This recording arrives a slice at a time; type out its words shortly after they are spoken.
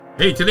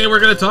Hey, today we're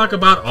going to talk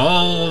about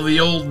All the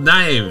Old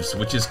Knives,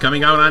 which is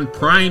coming out on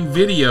Prime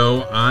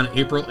Video on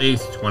April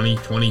 8th,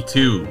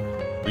 2022.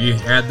 We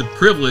had the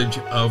privilege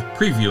of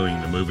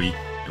previewing the movie,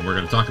 and we're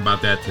going to talk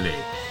about that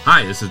today.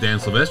 Hi, this is Dan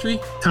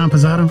Silvestri. Tom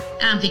Pizzato.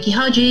 I'm Vicky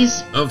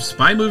Hodges. Of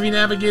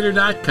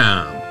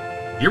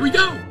SpyMovieNavigator.com. Here we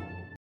go.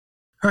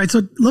 All right,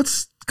 so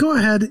let's go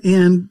ahead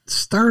and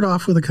start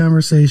off with a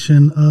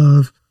conversation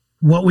of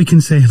what we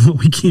can say and what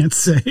we can't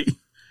say.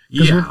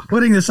 Yeah. We're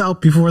putting this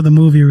out before the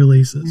movie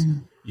releases.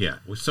 Yeah,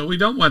 so we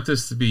don't want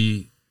this to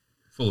be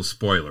full of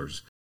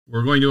spoilers.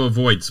 We're going to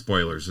avoid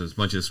spoilers as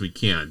much as we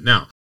can.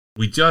 Now,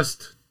 we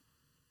just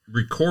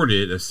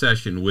recorded a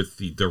session with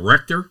the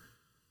director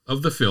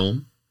of the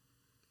film,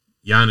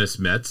 Janis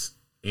Metz,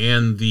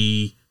 and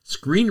the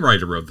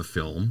screenwriter of the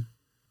film,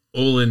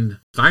 Olin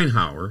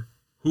Steinhauer,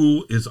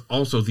 who is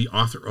also the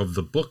author of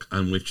the book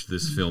on which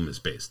this film is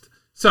based.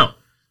 So,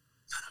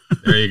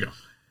 there you go.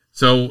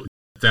 So,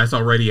 that's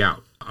already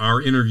out.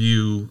 Our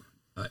interview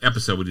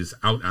episode is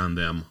out on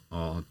them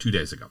 2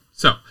 days ago.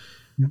 So,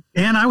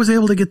 and I was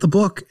able to get the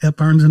book at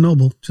Barnes &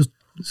 Noble, just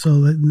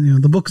so that, you know,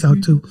 the book's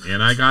out too.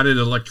 And I got it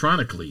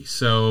electronically,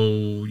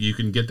 so you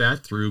can get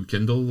that through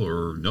Kindle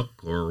or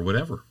Nook or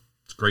whatever.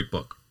 It's a great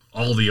book.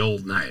 All the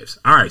Old Knives.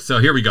 All right, so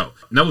here we go.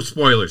 No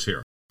spoilers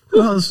here.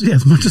 Well,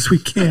 as much as we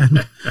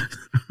can.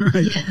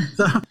 Right.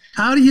 So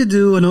how do you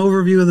do an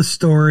overview of the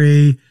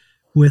story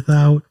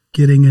without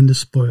getting into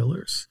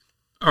spoilers?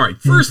 All right,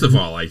 first of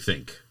all, I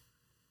think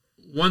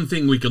one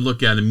thing we could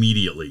look at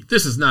immediately,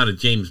 this is not a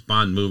James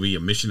Bond movie, a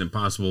Mission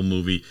Impossible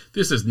movie.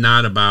 This is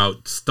not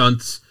about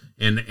stunts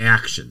and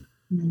action.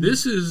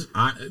 This is,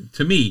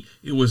 to me,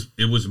 it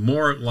was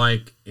more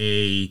like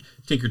a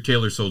Tinker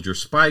Tailor Soldier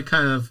Spy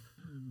kind of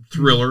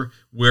thriller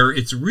where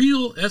it's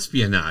real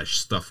espionage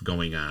stuff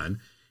going on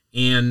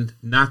and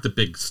not the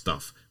big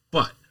stuff.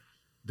 But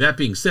that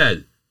being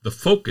said, the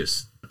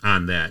focus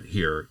on that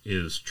here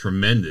is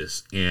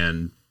tremendous.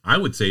 And I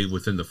would say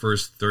within the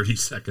first 30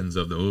 seconds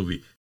of the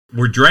movie,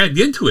 we're dragged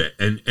into it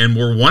and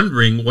we're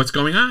wondering what's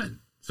going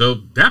on. So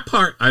that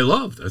part I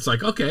loved. It's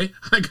like, okay,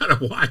 I got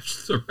to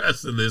watch the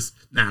rest of this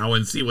now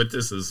and see what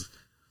this is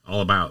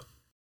all about.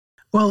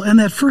 Well, and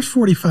that first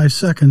 45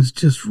 seconds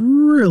just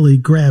really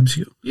grabs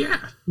you.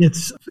 Yeah.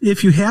 It's,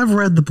 if you have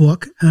read the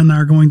book and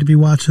are going to be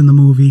watching the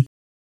movie,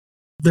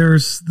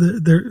 this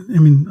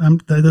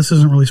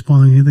isn't really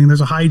spoiling anything. There's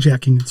a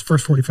hijacking. It's the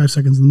first 45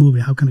 seconds of the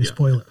movie. How can I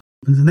spoil it?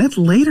 And that's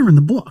later in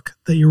the book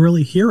that you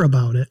really hear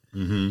about it.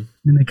 Mm-hmm.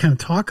 And they kind of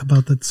talk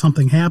about that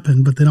something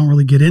happened, but they don't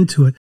really get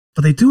into it.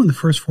 But they do in the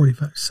first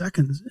 45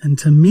 seconds. And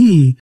to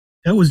me,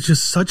 that was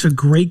just such a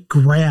great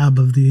grab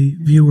of the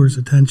viewer's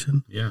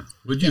attention. Yeah.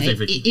 What did you think,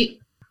 Vicky?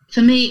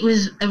 For me, it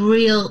was a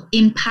real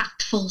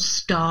impactful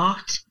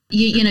start.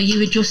 You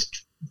were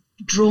just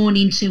drawn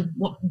into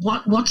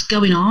what's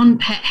going on.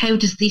 How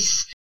does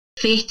this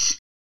fit?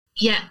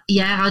 Yeah.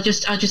 I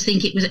just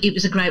think it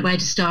was a great way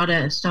to start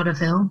a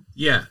film.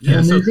 Yeah.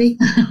 A movie.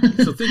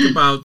 So think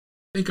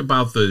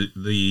about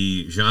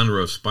the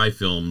genre of spy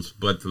films,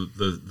 but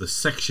the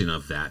section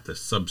of that, the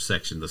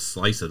subsection, the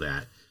slice of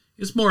that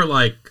is more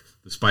like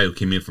The Spy Who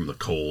Came In From the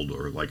Cold,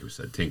 or like we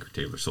said, Tinker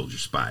Tailor Soldier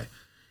Spy.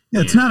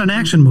 Yeah, it's not an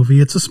action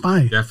movie; it's a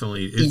spy.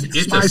 Definitely,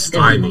 it's a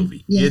spy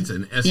movie. Yeah. It's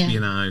an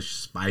espionage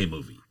spy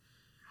movie.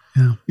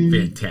 Yeah,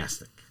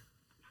 fantastic.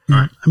 Yeah.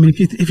 All right. I mean,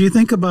 if you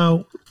think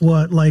about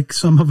what, like,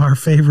 some of our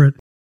favorite,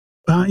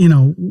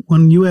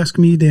 when you ask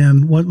me,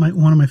 Dan, what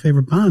one of my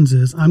favorite Bonds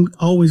is, I'm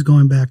always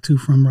going back to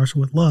From Russia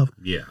with Love.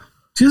 Yeah,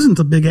 which isn't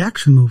a big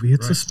action movie;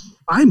 it's a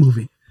spy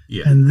movie.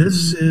 Yeah, and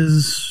this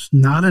is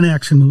not an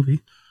action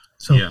movie,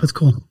 so that's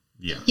cool.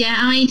 Yeah,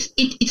 I mean,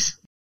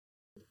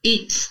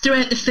 it's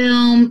throughout the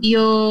film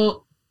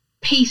you're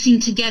piecing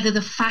together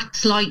the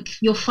facts, like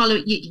you're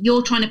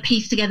trying to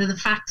piece together the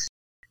facts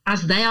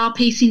as they are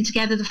piecing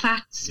together the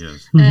facts.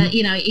 Yes.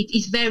 It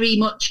is very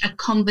much a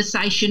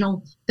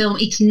conversational film.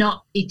 It's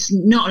not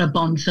a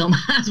Bond film,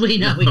 as we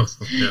know.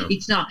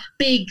 It's not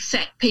big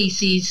set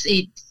pieces.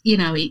 It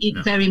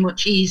very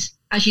much is,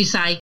 as you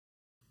say,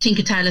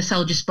 Tinker Tailor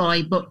Soldier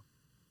Spy, but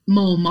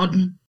more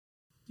modern.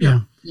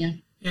 Yeah.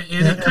 And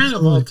it kind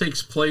of all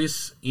takes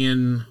place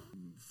in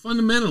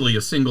fundamentally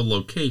a single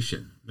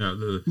location. Now,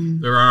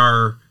 there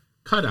are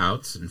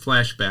cutouts and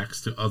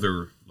flashbacks to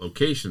other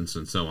locations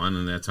and so on,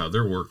 and that's how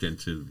they're worked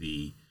into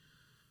the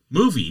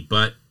movie,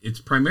 but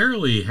it's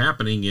primarily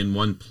happening in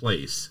one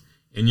place,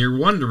 and you're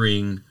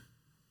wondering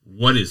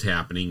what is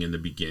happening in the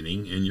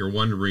beginning, and you're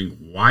wondering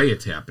why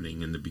it's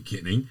happening in the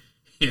beginning,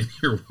 and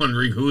you're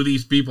wondering who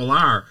these people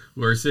are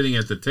who are sitting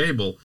at the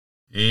table,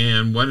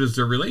 and what is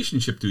their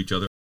relationship to each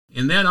other,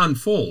 and that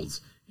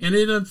unfolds. And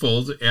it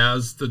unfolds,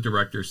 as the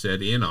director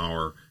said in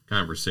our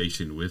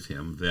conversation with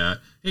him,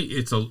 that, hey,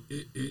 it's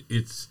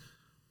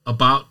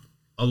about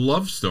a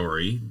love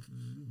story,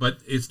 but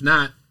it's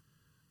not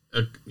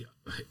it's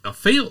a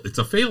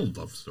failed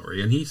love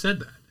story, and he said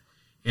that.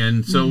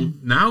 And so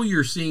now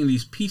you're seeing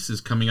these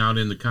pieces coming out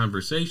in the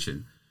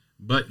conversation,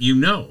 but you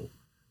know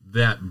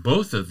that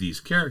both of these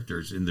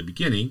characters in the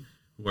beginning,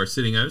 who are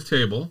sitting at a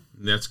table,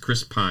 and that's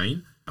Chris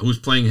Pine, who's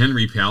playing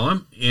Henry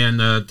Pelham, and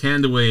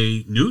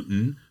Thandiwe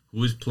Newton,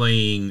 who is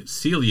playing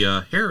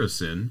Celia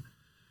Harrison.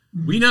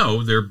 We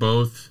know they're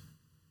both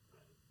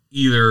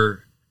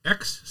either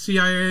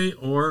ex-CIA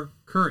or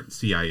current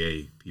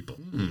CIA people.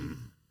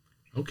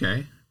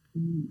 Okay.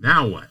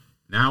 Now what?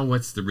 Now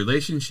what's the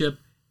relationship,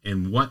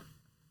 and what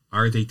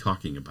are they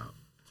talking about?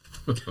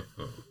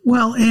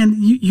 Well, and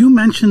you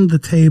mentioned the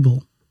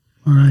table.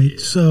 All right. Yeah.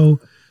 So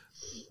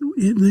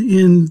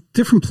in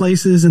different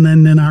places, and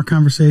then in our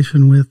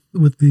conversation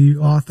with the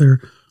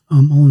author,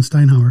 Olin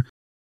Steinhauer,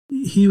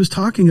 he was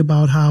talking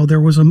about how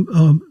there was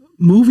a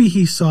movie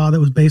he saw that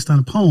was based on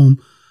a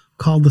poem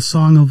called The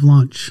Song of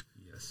Lunch.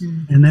 Yes.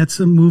 And that's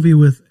a movie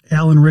with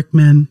Alan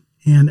Rickman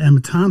and Emma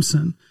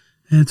Thompson.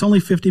 And it's only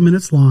 50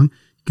 minutes long.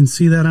 You can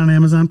see that on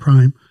Amazon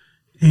Prime.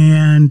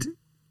 And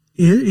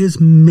it is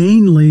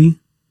mainly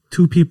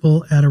two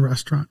people at a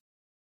restaurant.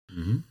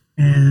 Mm-hmm.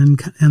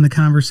 And the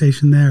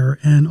conversation there.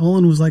 And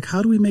Olin was like,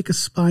 how do we make a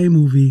spy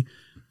movie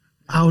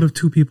out of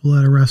two people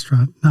at a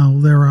restaurant?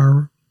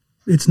 Now,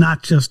 it's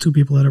not just two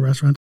people at a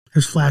restaurant.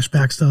 There's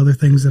flashbacks to other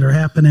things that are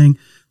happening,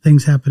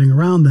 things happening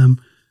around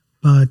them.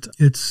 But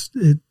it's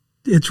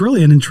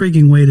really an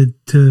intriguing way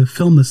to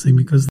film this thing,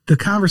 because the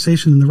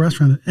conversation in the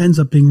restaurant ends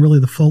up being really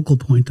the focal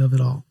point of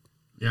it all.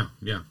 Yeah.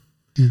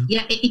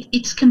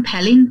 It's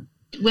compelling.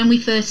 When we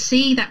first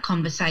see that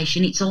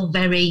conversation, it's all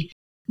very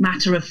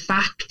matter of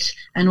fact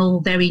and all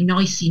very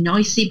nicey.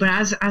 But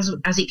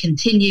as it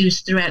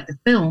continues throughout the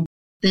film,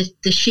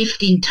 the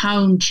shift in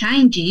tone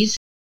changes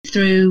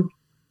through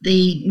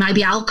the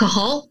maybe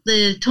alcohol.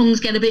 The tongues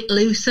get a bit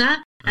looser,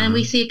 and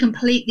we see a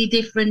completely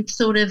different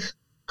sort of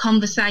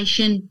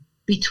conversation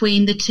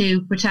between the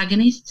two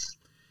protagonists.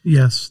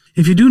 Yes.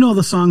 If you do know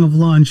The Song of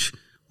Lunch,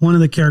 one of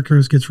the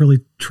characters gets really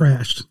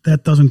trashed.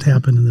 That doesn't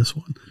happen in this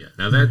one. Yeah.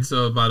 Now that's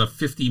about a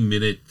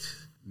 50-minute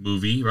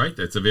movie, right?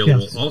 That's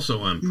available also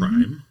on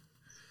Prime.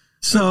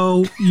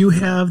 So you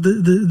have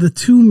the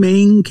two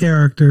main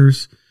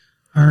characters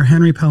are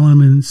Henry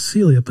Pelham and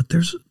Celia, but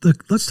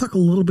let's talk a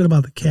little bit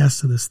about the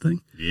cast of this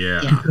thing.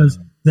 Yeah. Because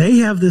they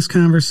have this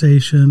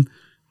conversation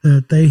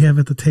that they have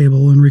at the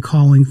table and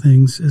recalling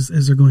things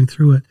as they're going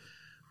through it.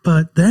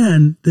 But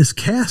then this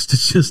cast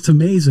is just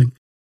amazing.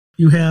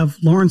 You have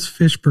Lawrence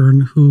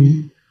Fishburne,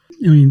 who,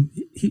 I mean,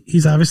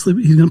 he's going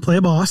to play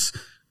a boss,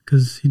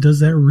 because he does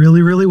that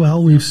really, really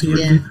well. We've seen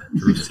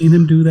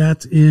him do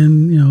that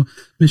in,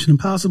 Mission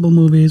Impossible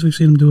movies. We've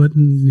seen him do it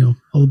in,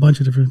 a whole bunch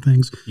of different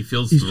things. He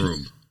fills the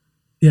room.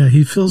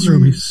 He fills the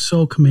room. He's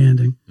so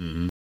commanding.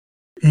 Mm-hmm.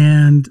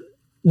 And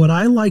what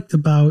I liked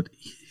about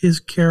his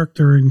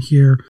character in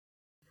here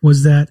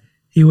was that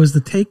he was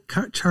the take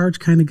charge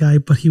kind of guy,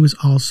 but he was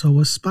also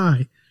a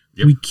spy.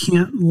 Yep. We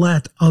can't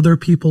let other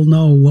people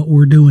know what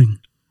we're doing.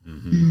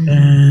 Mm-hmm.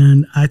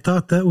 And I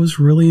thought that was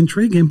really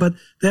intriguing, but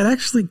that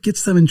actually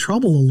gets them in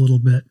trouble a little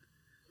bit,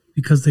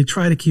 because they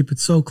try to keep it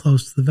so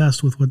close to the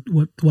vest with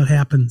what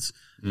happens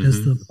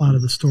as the plot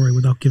of the story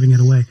without giving it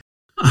away.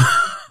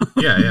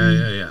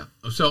 Yeah.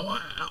 So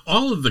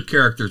all of the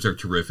characters are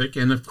terrific.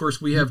 And of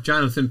course we have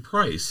Jonathan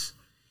Pryce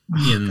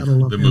in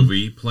the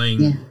movie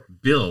playing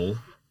Bill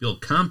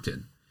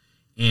Compton.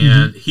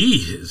 And he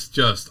is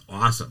just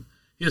awesome.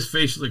 His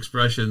facial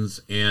expressions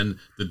and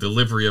the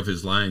delivery of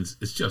his lines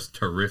is just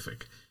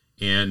terrific.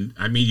 And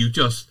I mean,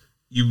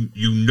 you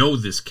know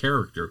this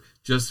character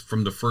just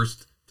from the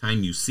first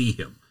time you see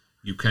him.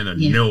 You kind of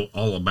know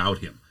all about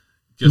him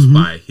just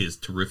by his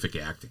terrific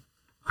acting,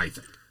 I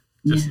think.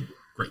 Just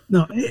great.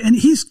 No, and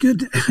he's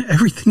good at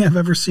everything I've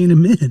ever seen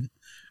him in.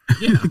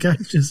 Yeah. The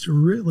guy's just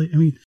really, I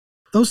mean,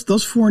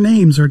 those four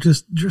names are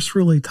just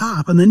really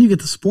top. And then you get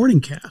the supporting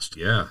cast.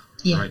 Yeah.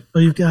 Right. So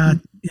you've got,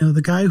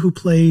 the guy who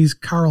plays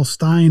Carl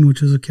Stein,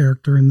 which is a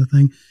character in the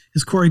thing,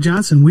 is Corey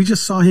Johnson. We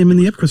just saw him in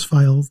the Ipcress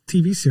Files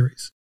TV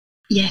series.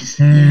 Yes.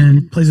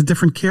 And plays a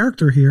different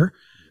character here,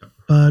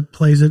 but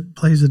plays it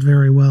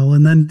very well.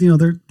 And then,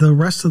 the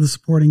rest of the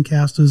supporting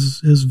cast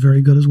is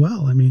very good as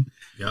well. I mean,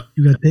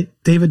 you got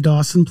David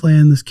Dawson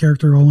playing this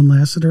character, Owen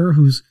Lasseter,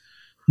 who's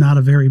not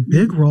a very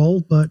big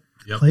role, but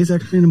plays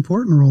actually an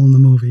important role in the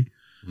movie.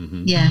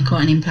 Mm-hmm. Yeah,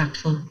 quite an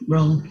impactful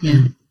role.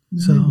 Yeah.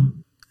 So,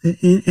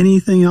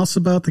 anything else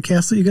about the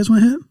cast that you guys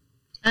want to hit?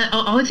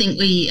 I think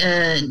we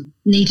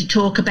need to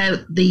talk about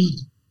the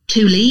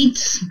two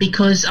leads,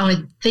 because I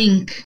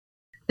think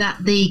that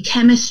the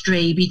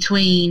chemistry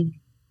between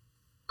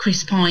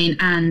Chris Pine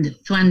and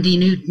Thandie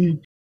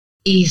Newton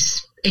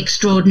is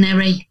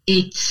extraordinary.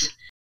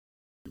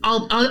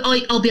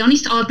 I'll be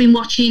honest, I've been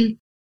watching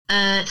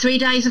 3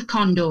 Days of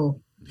Condor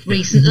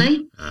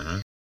recently,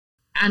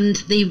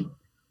 and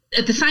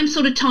at the same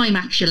sort of time,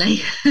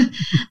 actually.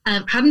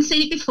 Hadn't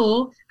seen it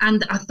before,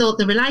 and I thought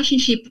the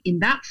relationship in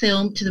that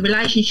film to the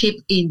relationship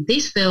in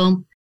this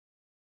film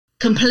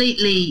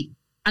completely,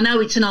 I know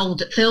it's an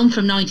old film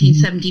from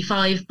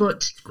 1975,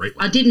 but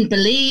I didn't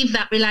believe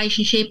that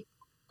relationship.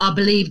 I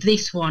believed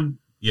this one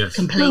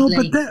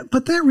completely. Well,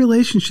 but that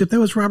relationship, that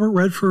was Robert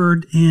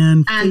Redford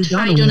and Faye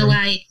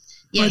Dunaway.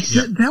 Yes.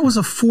 That was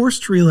a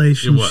forced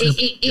relationship.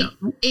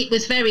 It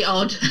was very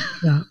odd.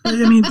 Yeah, I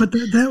mean, but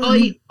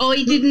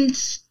I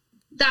didn't.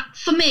 That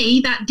for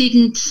me, that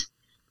didn't.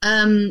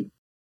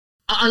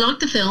 I liked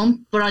the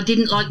film, but I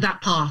didn't like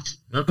that part.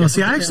 Okay. Well,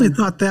 see, I actually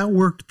thought that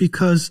worked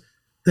because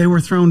they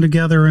were thrown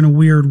together in a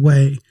weird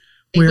way.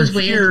 Where was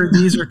weird.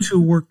 Here, these are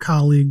two work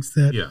colleagues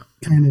that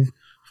kind of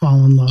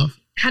fall in love.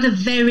 Had a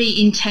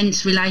very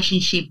intense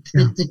relationship,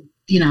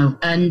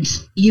 and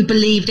you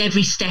believed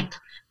every step,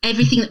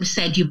 everything that was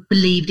said, you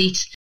believed it,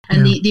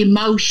 and the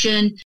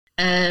emotion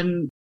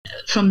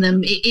from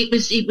them,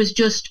 it was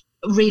just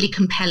really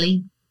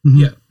compelling. Mm-hmm.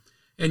 Yeah,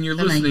 and you're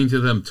listening to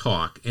them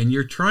talk, and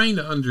you're trying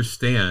to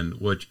understand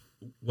what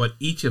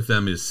each of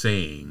them is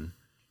saying,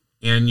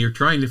 and you're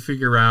trying to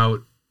figure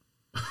out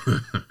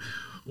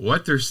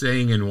what they're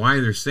saying and why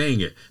they're saying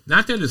it.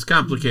 Not that it's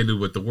complicated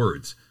with the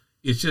words.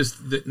 It's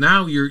just that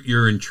now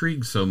you're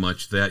intrigued so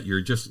much that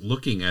you're just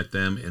looking at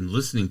them and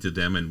listening to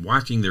them and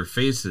watching their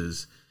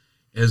faces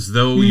as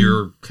though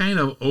you're kind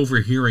of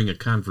overhearing a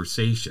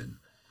conversation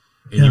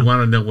and you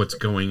want to know what's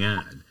going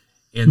on.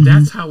 And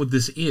that's how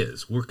this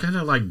is. We're kind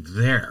of like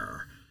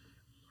there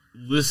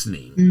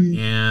listening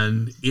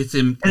and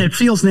and it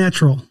feels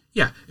natural.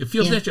 Yeah, it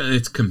feels natural and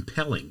it's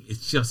compelling.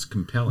 It's just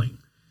compelling.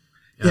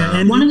 Yeah,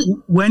 and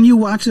when you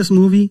watch this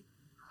movie,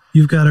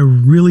 you've got to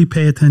really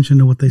pay attention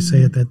to what they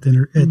say at that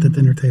dinner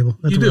table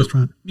at the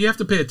restaurant. You have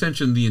to pay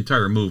attention to the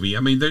entire movie. I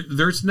mean,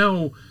 there's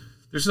no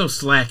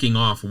slacking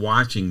off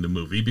watching the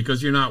movie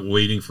because you're not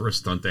waiting for a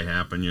stunt to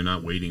happen. You're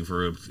not waiting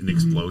for an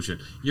explosion.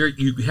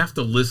 You have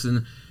to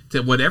listen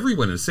to what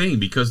everyone is saying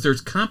because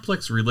there's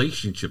complex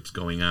relationships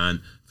going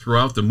on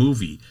throughout the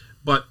movie,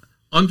 but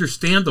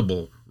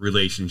understandable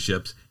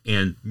relationships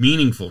and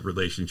meaningful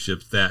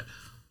relationships that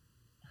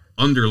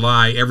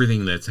underlie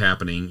everything that's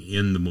happening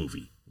in the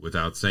movie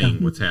without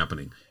saying what's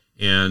happening.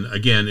 And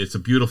again, it's a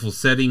beautiful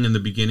setting in the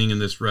beginning in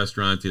this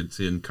restaurant. It's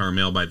in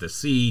Carmel by the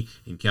Sea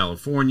in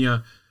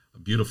California, a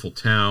beautiful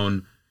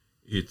town.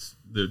 It's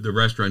the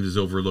restaurant is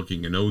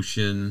overlooking an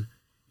ocean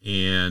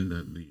and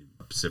the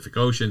Pacific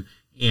Ocean,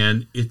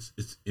 and it's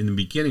in the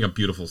beginning a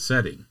beautiful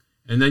setting.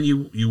 And then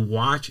you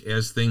watch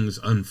as things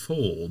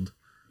unfold,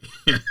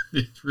 and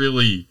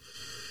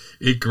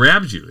it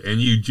grabs you,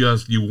 and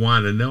you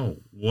want to know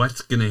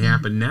what's going to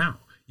happen now.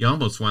 You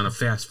almost want to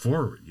fast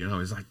forward.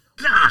 It's like,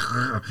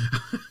 I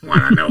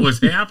want to know what's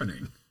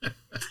happening.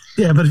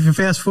 Yeah, but if you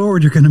fast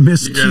forward, you're going to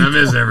miss. You're going to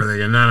miss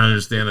everything and not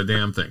understand a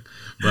damn thing.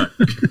 But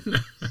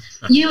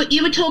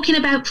you were talking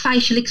about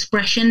facial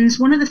expressions.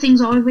 One of the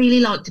things I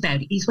really liked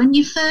about it is when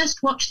you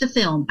first watch the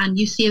film and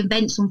you see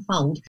events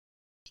unfold,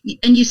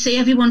 and you see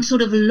everyone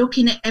sort of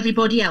looking at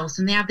everybody else,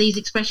 and they have these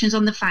expressions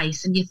on the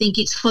face, and you think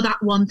it's for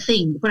that one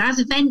thing. But as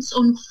events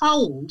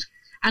unfold,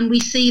 and we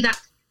see that.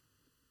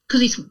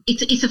 Because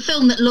it's a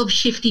film that loves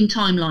shifting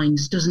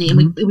timelines, doesn't it?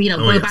 And we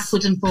go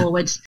backwards and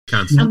forwards.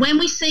 Constantly. And when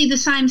we see the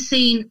same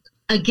scene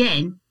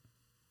again,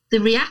 the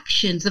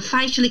reactions, the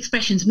facial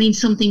expressions mean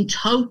something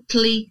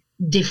totally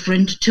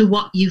different to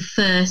what you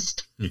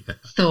first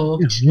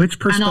thought. Yeah. Which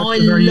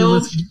perspective are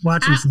you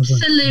watching?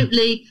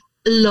 Absolutely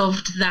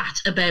loved that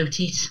about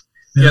it.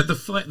 Yeah,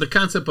 the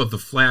concept of the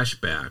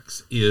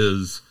flashbacks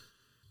is,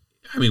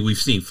 I mean, we've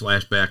seen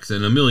flashbacks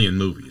in a million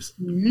movies,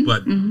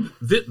 but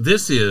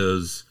this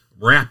is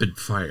rapid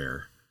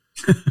fire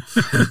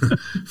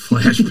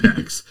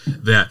flashbacks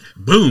that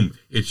boom,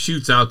 it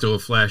shoots out to a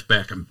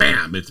flashback and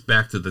bam, it's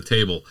back to the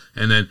table.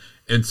 And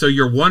so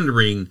you're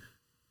wondering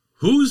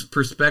whose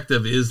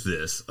perspective is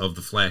this of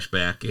the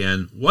flashback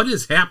and what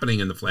is happening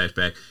in the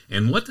flashback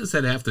and what does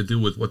that have to do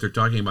with what they're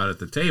talking about at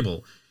the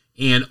table?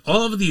 And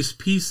all of these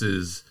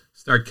pieces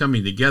start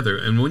coming together.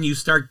 And when you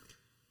start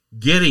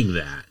getting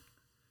that,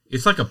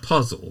 it's like a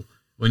puzzle.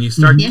 When you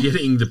start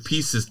getting the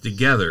pieces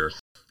together,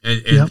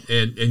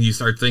 and you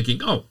start thinking,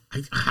 oh,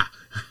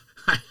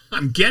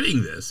 I'm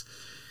getting this.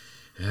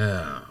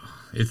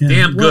 It's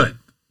damn good.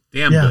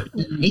 Damn good.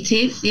 It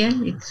is,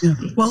 It's.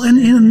 Well,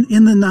 and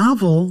in the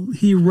novel,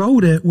 he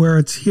wrote it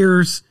where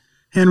here's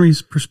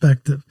Henry's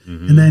perspective,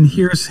 and then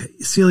here's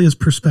Celia's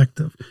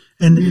perspective.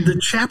 And the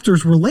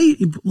chapters were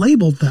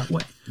labeled that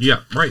way.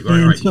 Yeah, right.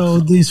 So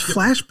these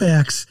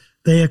flashbacks,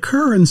 they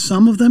occur, and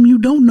some of them you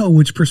don't know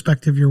which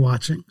perspective you're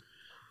watching.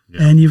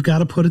 Yeah. And you've got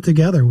to put it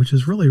together, which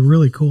is really,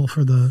 really cool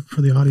for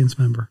the audience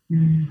member.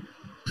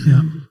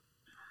 Yeah.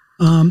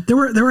 There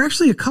were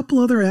actually a couple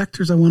other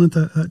actors I wanted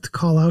to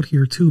call out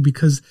here too,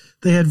 because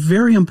they had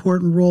very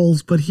important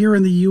roles. But here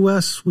in the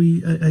U.S.,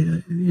 we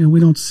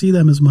don't see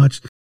them as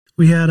much.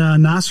 We had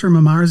Nasser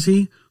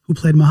Mamarzi, who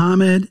played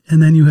Muhammad,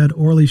 and then you had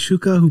Orly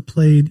Shuka, who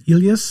played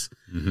Ilyas,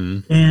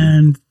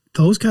 and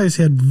those guys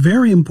had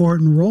very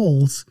important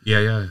roles.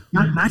 Yeah.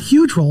 Not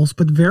huge roles,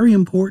 but very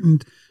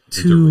important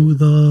to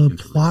the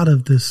plot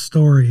of this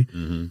story,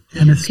 and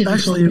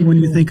especially when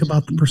you think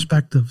about the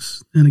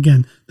perspectives. And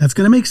again, that's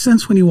going to make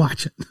sense when you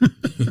watch it.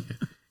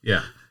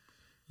 Yeah.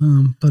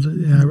 But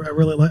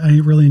I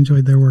really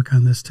enjoyed their work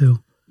on this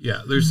too.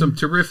 Yeah, there's some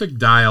terrific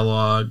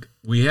dialogue.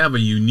 We have a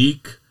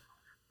unique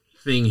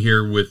thing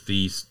here with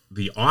the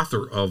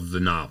author of the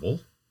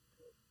novel,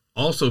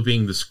 also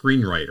being the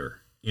screenwriter.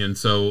 And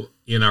so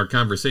in our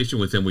conversation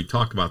with him, we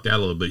talk about that a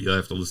little bit. You'll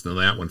have to listen to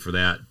that one for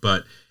that.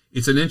 But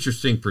it's an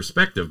interesting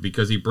perspective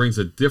because he brings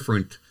a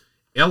different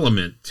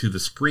element to the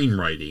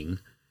screenwriting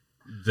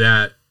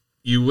that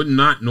you would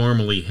not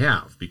normally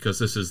have, because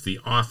this is the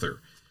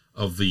author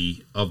of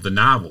the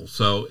novel.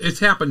 So it's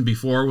happened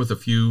before with a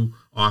few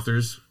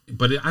authors,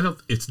 but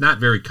it's not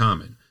very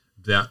common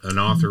that an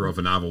author of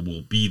a novel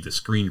will be the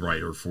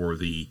screenwriter for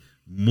the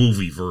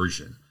movie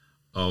version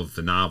of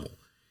the novel.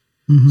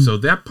 Mm-hmm. So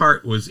that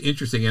part was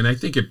interesting, and I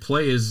think it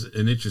plays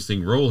an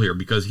interesting role here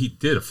because he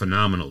did a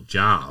phenomenal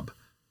job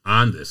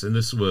on this. And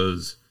this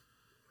was,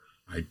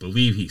 I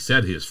believe he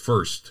said, his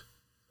first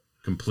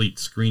complete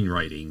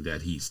screenwriting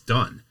that he's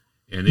done.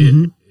 And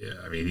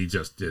he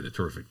just did a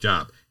terrific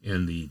job.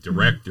 And the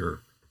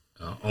director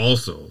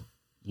also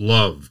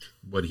loved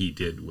what he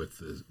did with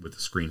the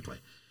screenplay.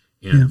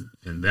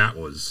 And that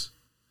was,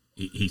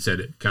 he said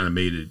it kind of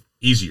made it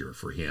easier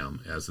for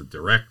him as a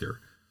director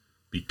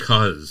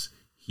because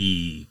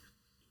he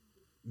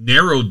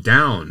narrowed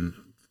down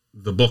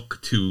the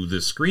book to the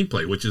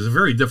screenplay, which is a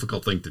very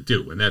difficult thing to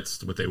do. And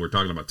that's what they were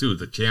talking about too,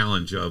 the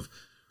challenge of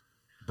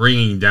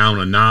bringing down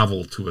a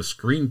novel to a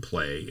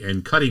screenplay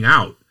and cutting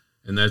out.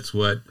 And that's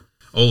what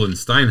Olin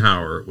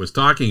Steinhauer was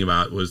talking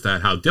about, was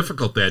that how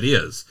difficult that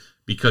is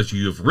because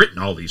you've written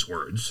all these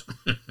words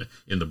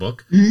in the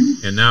book,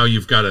 and now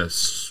you've got to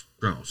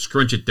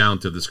scrunch it down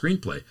to the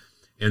screenplay.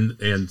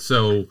 And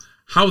so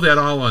how that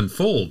all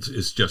unfolds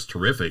is just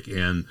terrific.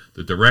 And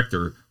the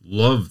director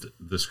loved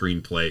the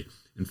screenplay.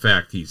 In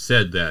fact, he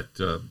said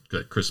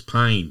that Chris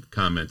Pine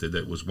commented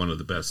that it was one of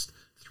the best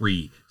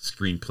 3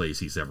 screenplays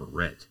he's ever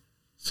read.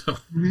 So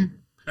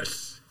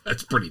that's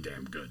pretty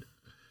damn good.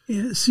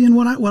 Yeah, see, and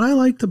what I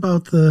liked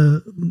about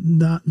the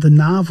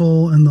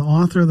novel and the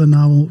author of the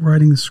novel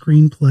writing the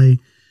screenplay.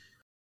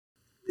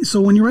 So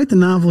when you write the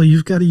novel,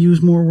 you've got to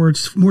use more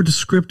words, more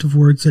descriptive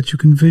words that you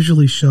can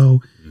visually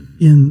show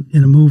in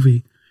a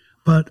movie.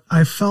 But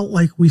I felt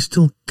like we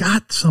still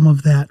got some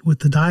of that with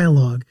the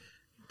dialogue.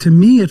 To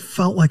me, it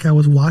felt like I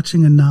was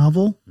watching a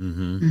novel.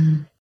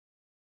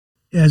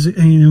 As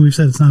we've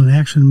said, it's not an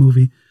action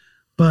movie,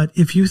 but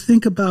if you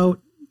think about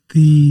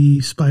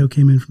The Spy Who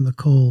Came In From the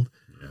Cold,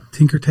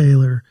 Tinker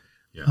Tailor,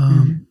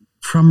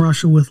 From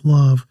Russia with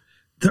Love,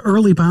 the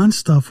early Bond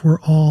stuff were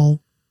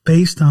all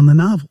based on the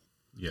novel.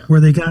 Yeah.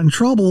 Where they got in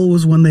trouble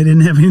was when they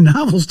didn't have any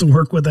novels to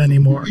work with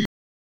anymore.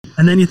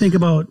 And then you think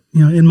about,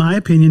 in my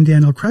opinion,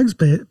 Daniel Craig's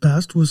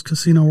best was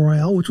Casino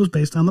Royale, which was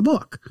based on the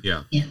book.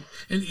 Yeah.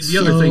 And the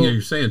other thing that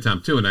you're saying,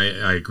 Tom, too, and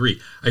I agree,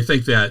 I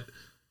think that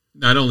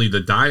not only the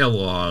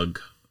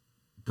dialogue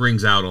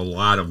brings out a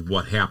lot of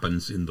what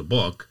happens in the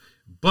book,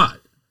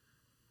 but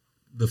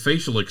the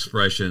facial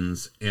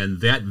expressions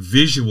and that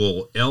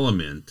visual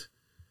element,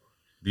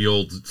 the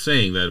old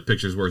saying that a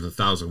picture's worth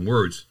 1,000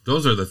 words,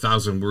 those are the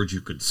 1,000 words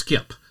you could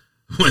skip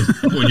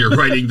when you're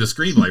writing the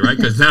screenplay, right?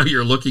 Because now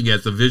you're looking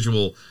at the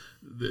visual,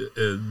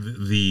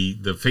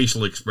 the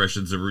facial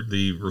expressions,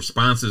 the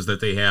responses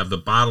that they have, the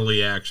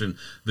bodily action,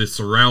 the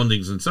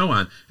surroundings, and so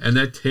on. And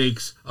that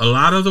takes a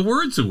lot of the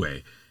words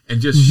away and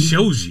just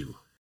shows you.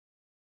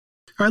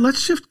 All right,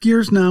 let's shift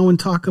gears now and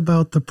talk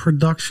about the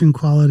production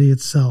quality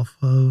itself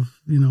of,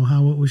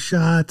 how it was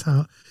shot,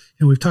 how,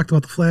 we've talked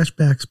about the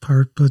flashbacks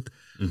part, but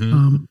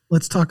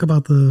let's talk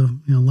about the,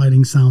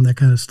 lighting, sound, that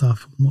kind of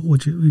stuff.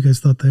 What you guys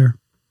thought there?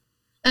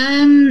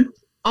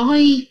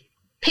 I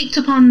picked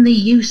up on the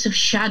use of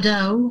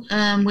shadow,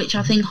 which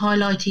I think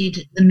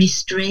highlighted the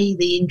mystery,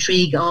 the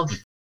intrigue of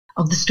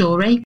the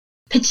story,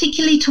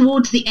 particularly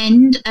towards the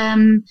end.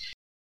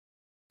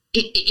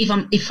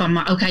 If I'm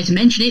okay to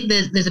mention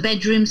it, there's a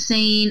bedroom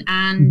scene,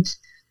 and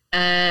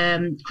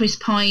Chris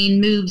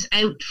Pine moves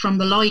out from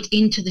the light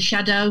into the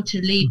shadow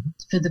to leave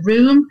for the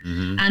room,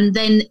 and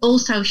then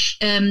also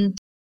I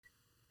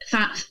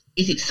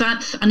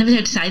never know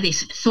how to say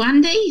this.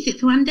 Thwandi? Is it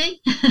Thwandi?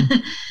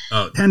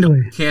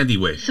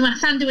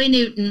 Thandiwe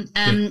Newton.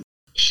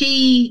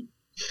 She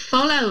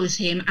follows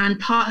him, and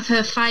part of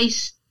her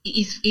face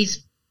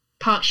is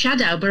part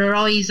shadow, but her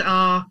eyes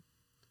are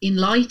in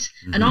light.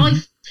 And I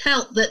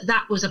felt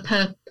that was a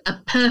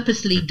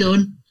purposely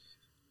done.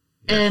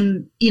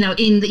 In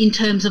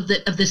terms of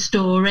the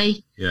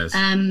story. Yes.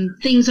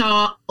 Things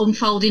are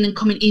unfolding and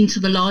coming into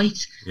the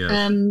light. Yes.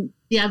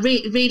 I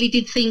really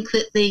did think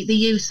that the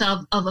use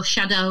of a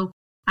shadow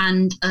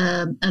and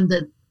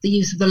the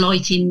use of the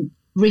lighting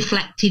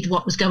reflected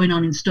what was going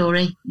on in the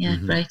story. Yeah,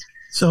 great.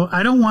 So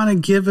I don't want to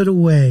give it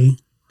away.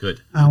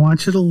 Good. I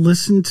want you to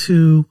listen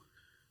to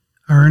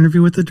our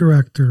interview with the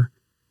director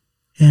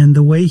and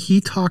the way he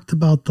talked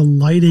about the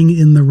lighting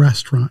in the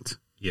restaurant.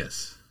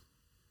 Yes.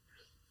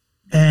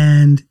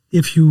 And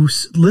if you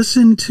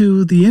listen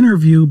to the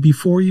interview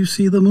before you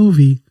see the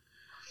movie,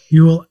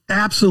 you will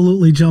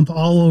absolutely jump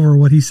all over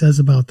what he says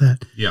about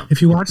that. Yeah.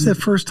 If you watch that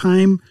the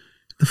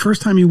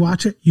first time you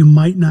watch it, you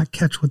might not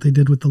catch what they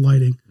did with the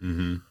lighting.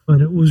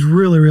 But it was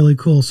really, really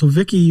cool. So,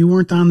 Vicky, you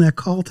weren't on that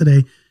call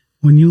today.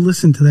 When you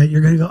listen to that,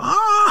 you're going to go,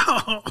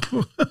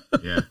 oh!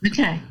 Yeah.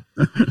 Okay.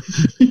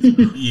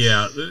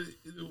 Yeah.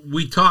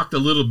 we talked a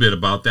little bit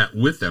about that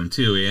with them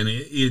too, and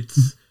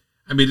it's.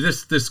 I mean,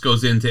 this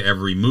goes into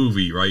every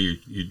movie, right?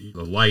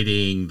 The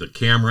lighting, the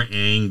camera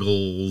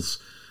angles,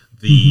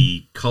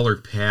 the color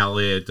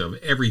palette of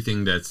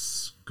everything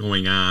that's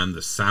going on,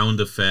 the sound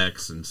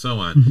effects, and so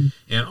on.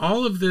 And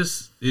all of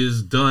this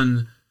is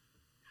done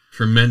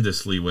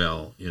tremendously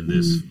well in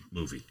this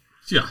movie.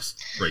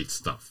 Just great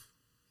stuff.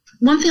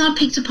 One thing I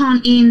picked up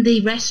on in the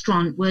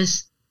restaurant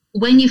was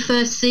when you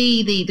first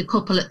see the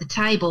couple at the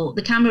table,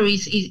 the camera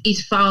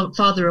is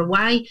farther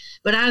away.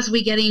 But as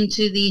we get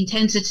into the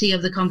intensity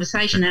of the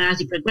conversation and as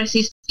it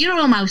progresses, you're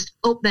almost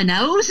up their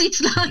nose. It's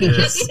like,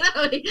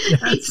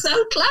 it's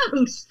so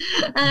close.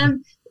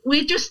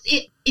 We're just,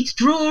 it's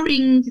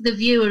drawing the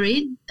viewer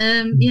in.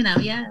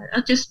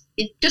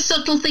 Just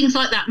subtle things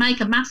like that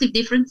make a massive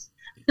difference.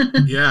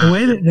 Yeah,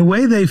 the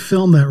way they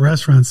filmed that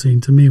restaurant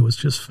scene to me was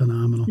just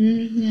phenomenal.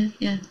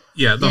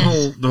 Yeah,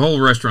 the whole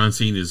restaurant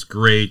scene is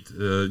great.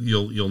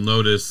 You'll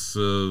notice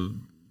the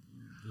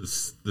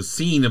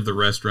scene of the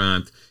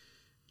restaurant.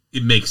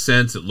 It makes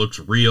sense. It looks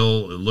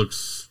real. It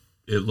looks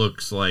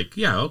like,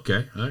 yeah,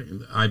 okay.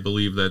 I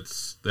believe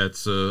that's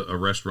a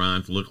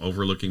restaurant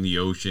overlooking the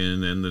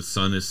ocean, and the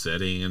sun is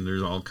setting, and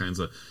there's all kinds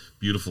of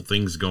beautiful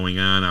things going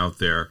on out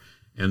there.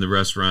 And the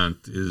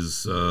restaurant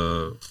is.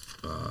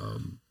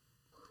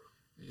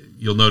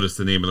 You'll notice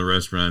the name of the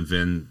restaurant,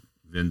 Vin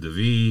de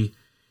Vie,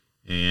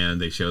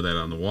 and they show that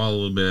on the wall a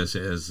little bit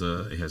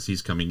as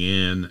he's coming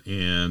in.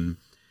 And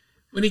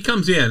when he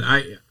comes in,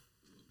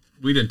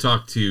 we didn't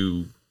talk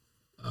to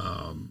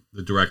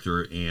the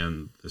director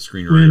and the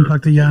screenwriter. We didn't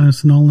talk to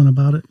Janis Nolan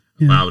about it.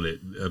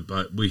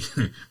 But we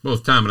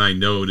both Tom and I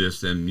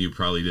noticed, and you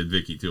probably did,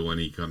 Vicky, too. When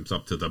he comes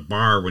up to the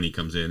bar, when he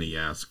comes in, he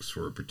asks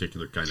for a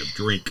particular kind of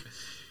drink.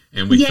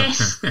 And we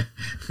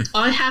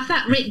I have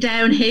that written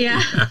down here.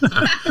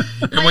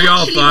 And we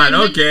all thought,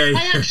 okay.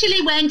 I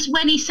actually went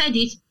when he said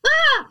it.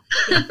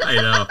 I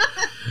know.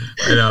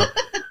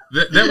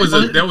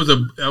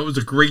 That was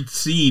a great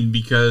scene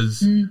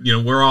because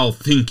we're all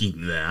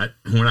thinking that.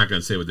 We're not going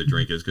to say what the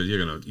drink is because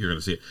you're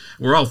gonna see it.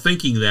 We're all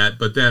thinking that,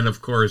 but then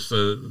of course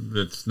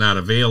that's not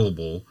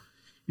available.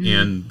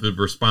 And the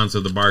response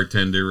of the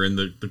bartender and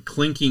the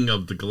clinking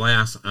of the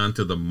glass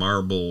onto the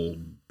marble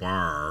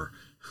bar.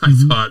 I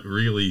thought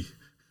really,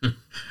 I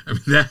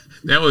mean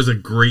that was a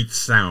great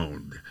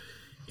sound,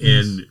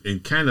 and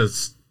kind of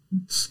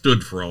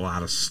stood for a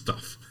lot of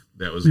stuff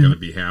that was going to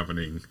be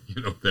happening.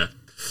 That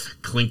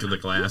clink of the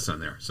glass on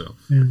there. So,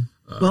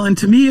 well, and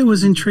to me it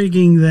was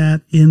intriguing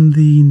that in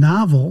the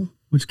novel,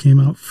 which came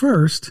out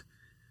first,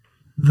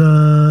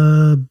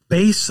 the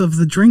base of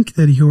the drink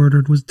that he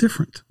ordered was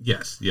different.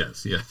 Yes.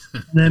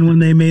 Then when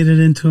they made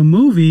it into a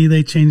movie,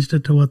 they changed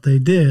it to what they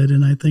did,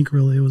 and I think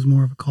really it was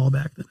more of a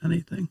callback than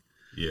anything.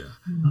 Yeah.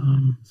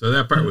 So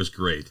that part was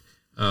great.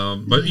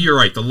 But you're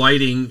right. The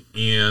lighting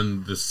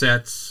and the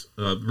sets,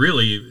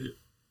 really,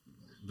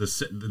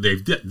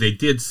 they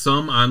did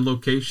some on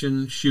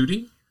location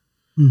shooting,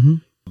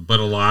 but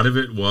a lot of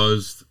it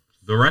was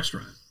the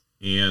restaurant,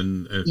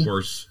 and of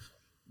course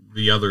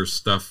the other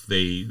stuff.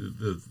 The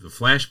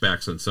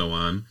flashbacks and so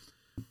on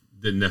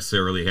didn't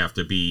necessarily have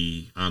to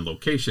be on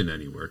location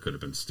anywhere. It could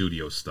have been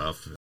studio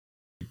stuff.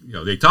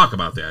 They talk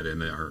about that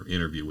in our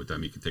interview with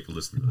them. You can take a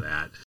listen to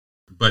that.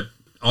 But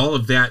all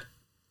of that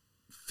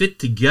fit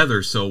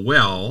together so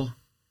well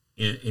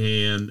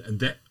and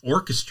that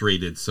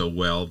orchestrated so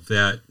well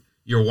that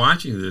you're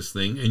watching this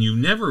thing and you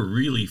never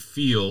really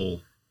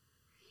feel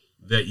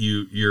that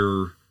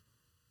you're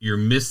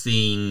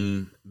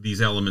missing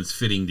these elements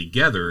fitting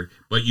together,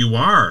 but you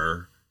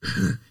are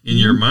in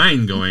your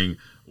mind going,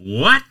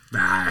 what the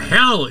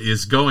hell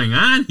is going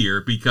on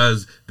here?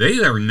 Because they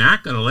are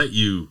not going to let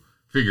you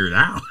figure it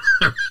out.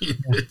 I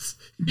mean,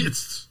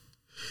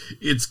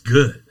 it's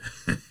good.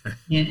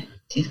 Yeah,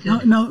 it's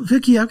good. Now,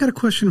 Vicky, I've got a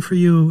question for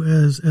you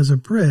as a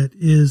Brit.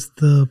 Is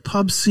the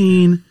pub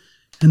scene,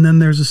 and then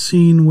there's a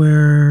scene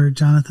where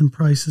Jonathan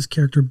Pryce's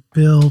character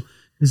Bill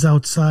is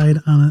outside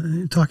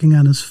talking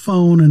on his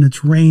phone, and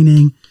it's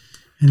raining,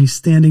 and he's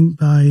standing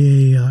by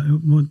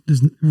what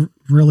is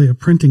really a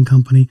printing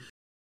company,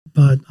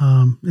 but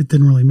it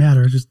didn't really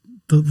matter. Just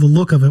the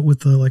look of it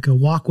with like a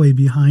walkway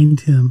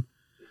behind him.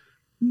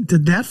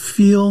 Did that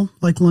feel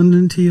like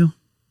London to you?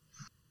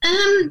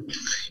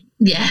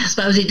 Yeah, I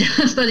suppose it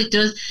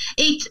does.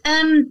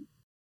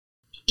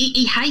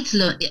 He hates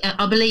London.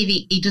 I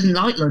believe he doesn't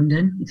like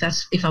London.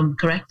 If I'm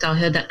correct, I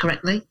heard that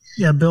correctly.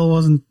 Yeah, Bill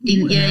wasn't.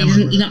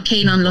 He's not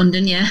keen on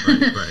London. Yeah,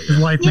 right. His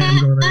wife made him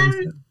go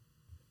there.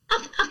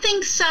 I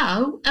think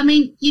so. I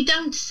mean, you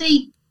don't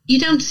see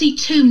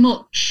too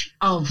much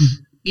of.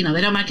 They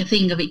don't make a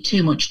thing of it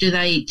too much, do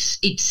they?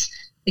 It's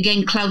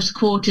again close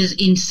quarters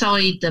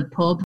inside the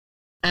pub.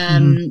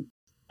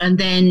 And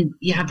then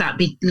you have that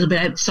little bit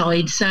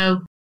outside.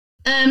 So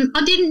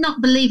I did not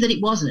believe that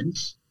it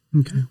wasn't.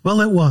 Okay.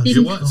 Well, it was.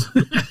 It was.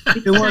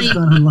 It was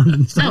done in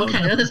London. So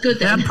okay, well, that's good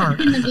then. That part.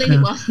 I didn't believe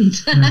it wasn't.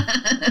 So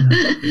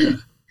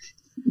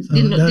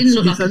didn't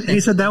look like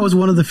he said that was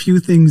one of the few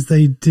things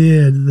they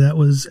did that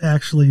was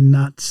actually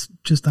not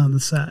just on the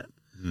set.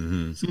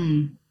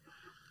 Mm-hmm.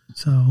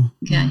 So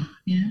okay,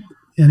 yeah.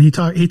 And he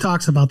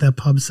talks about that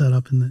pub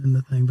setup in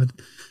the thing, but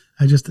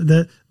I just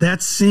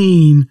that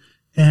scene,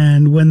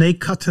 and when they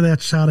cut to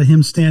that shot of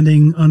him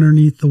standing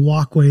underneath the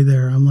walkway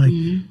there, I'm like,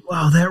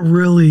 wow, that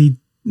really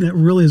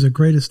is a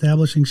great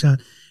establishing shot.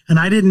 And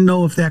I didn't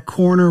know if that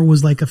corner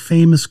was like a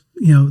famous,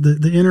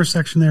 the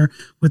intersection there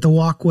with the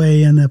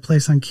walkway and that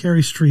place on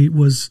Carey Street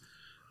was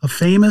a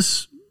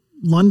famous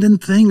London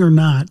thing or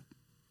not.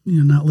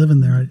 Not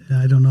living there,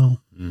 I don't know.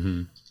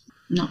 Mm-hmm.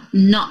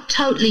 Not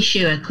totally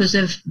sure because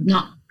of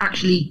not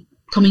actually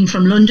coming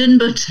from London,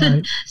 but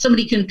right.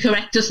 Somebody can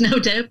correct us, no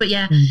doubt. But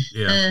yeah.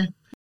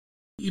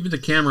 Even the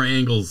camera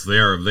angles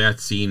there of that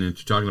scene, and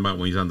you're talking about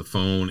when he's on the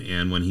phone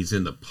and when he's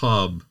in the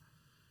pub.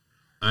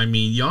 I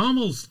mean,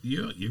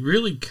 you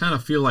really kind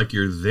of feel like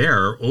you're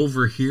there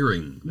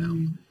overhearing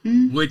them,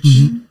 which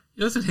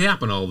doesn't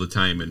happen all the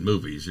time in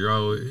movies.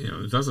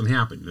 It doesn't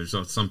happen. There's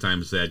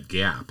sometimes that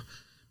gap.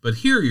 But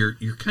here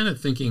you're kind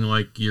of thinking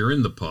like you're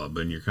in the pub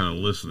and you're kind of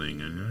listening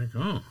and you're like,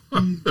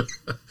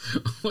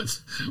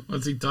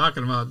 what's he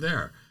talking about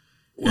there?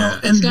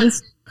 Well, and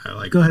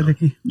go ahead,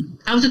 Vicky.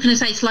 I was going to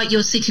say it's like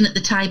you're sitting at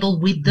the table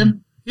with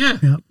them. Yeah.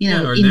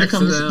 Or in next the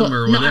conversation, but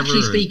or not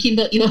actually speaking,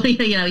 but you're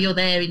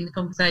there in the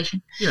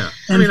conversation. Yeah.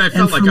 I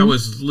felt like I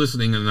was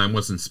listening and I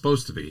wasn't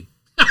supposed to be.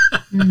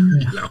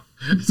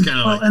 It's kind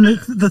of and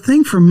the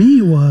thing for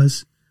me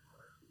was,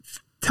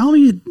 tell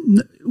me,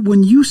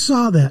 when you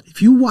saw that,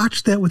 if you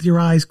watched that with your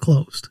eyes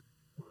closed,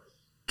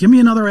 give me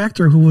another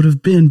actor who would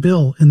have been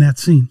Bill in that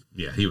scene.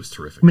 Yeah, he was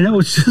terrific. I mean, that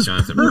was just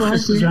Jonathan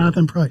perfect for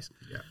Jonathan Pryce.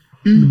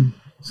 Yeah.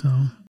 So,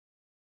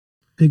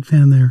 big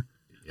fan there.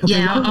 Okay,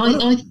 yeah,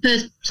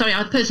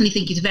 I personally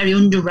think he's a very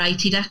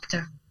underrated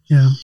actor.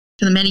 Yeah.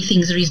 For the many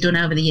things that he's done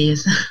over the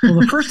years. Well,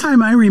 the first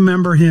time I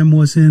remember him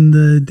was in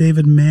the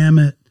David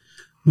Mamet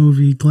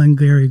movie,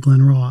 Glengarry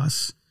Glen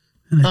Ross.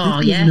 And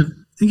I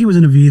think he was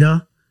in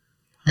Evita.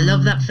 I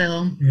love that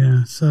film.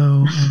 Yeah,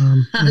 so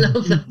I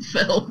love that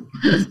film.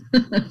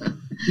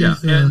 Yeah,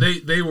 and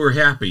they were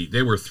happy.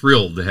 They were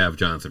thrilled to have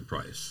Jonathan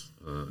Pryce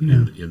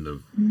in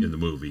the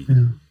movie,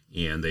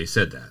 and they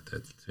said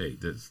that hey,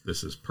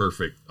 this is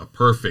a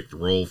perfect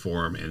role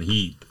for him, and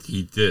he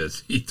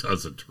does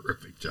a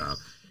terrific job.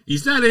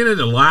 He's not in it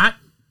a lot,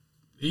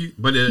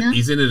 but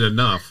he's in it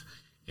enough,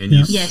 and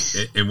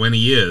and when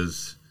he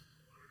is,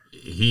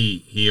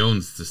 he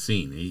owns the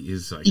scene.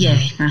 He's like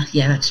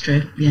that's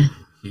true. Yeah.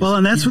 Well,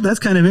 and that's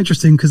kind of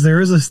interesting because there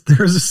is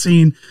a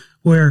scene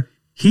where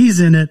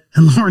he's in it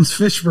and Lawrence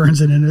Fishburne's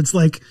in it. And it's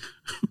like,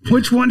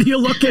 which one do you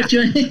look at?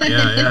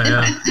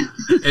 Yeah.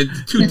 And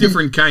two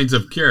different kinds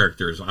of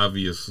characters,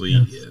 obviously,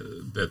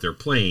 that they're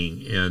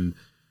playing,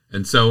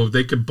 and so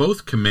they could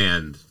both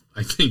command,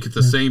 I think, at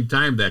the same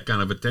time that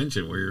kind of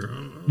attention where you're,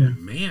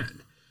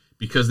 man,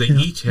 because they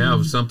each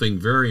have something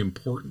very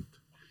important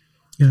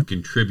to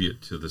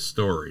contribute to the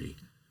story,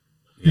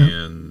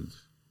 and.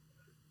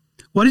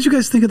 What did you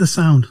guys think of the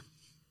sound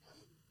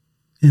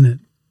in it,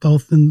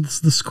 both in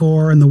the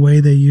score and the way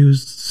they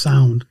used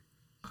sound?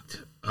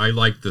 I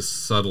like the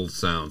subtle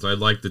sounds. I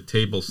like the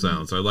table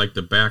sounds. I like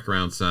the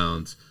background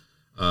sounds.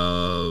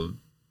 The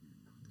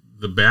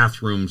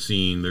bathroom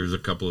scene, there's a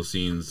couple of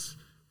scenes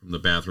from the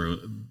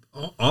bathroom.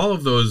 All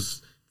of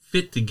those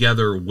fit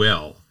together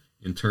well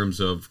in terms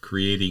of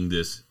creating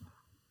this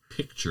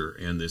picture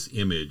and this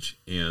image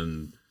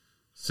and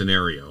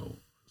scenario.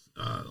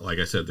 Like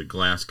I said, the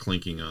glass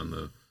clinking on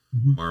the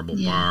marble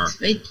bar.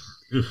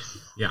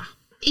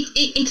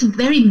 It's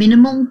very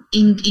minimal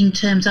in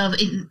terms of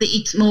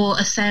it's more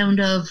a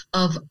sound of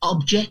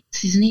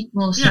objects, isn't it?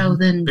 More so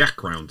than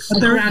backgrounds.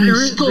 There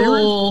is a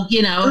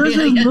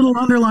little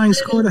underlying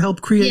score to help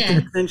create the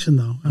attention,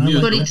 though.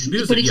 But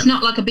it's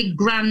not like a big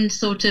grand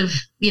sort of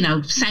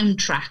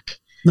soundtrack.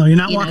 No, you're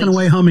not walking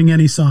away humming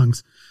any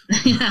songs.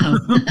 No.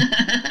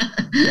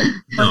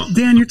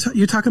 Dan,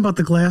 you're talking about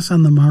the glass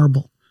on the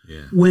marble.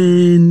 Yeah.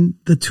 When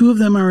the two of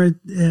them are at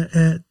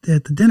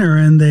the dinner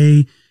and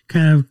they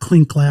kind of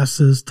clink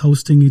glasses,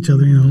 toasting each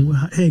other,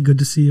 hey, good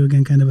to see you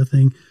again, kind of a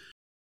thing.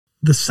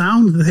 The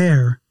sound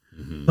there,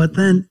 but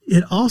then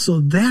it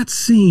also, that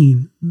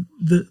scene,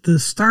 the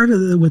start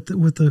of with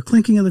the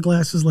clinking of the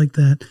glasses like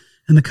that,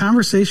 and the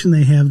conversation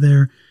they have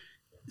there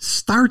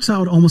starts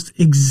out almost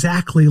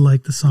exactly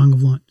like the Song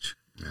of Lunch.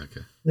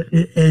 Okay.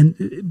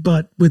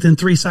 But within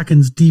 3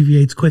 seconds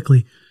deviates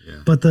quickly.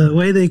 Yeah. But the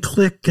way they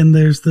click and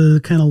there's the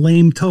kind of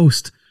lame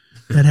toast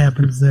that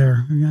happens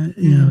there,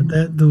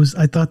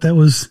 I thought that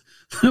was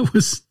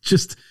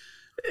just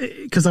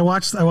because I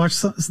watched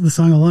the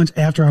Song of Lunch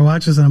after I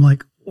watched this and I'm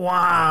like,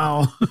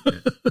 wow,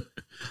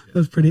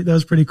 that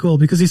was pretty cool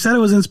because he said it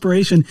was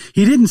inspiration.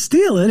 He didn't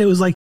steal it. It was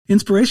like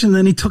inspiration. And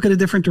then he took it a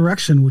different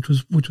direction, which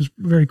was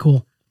very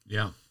cool.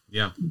 Yeah.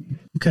 Yeah.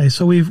 Okay.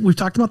 So we've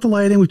talked about the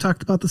lighting. We've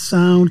talked about the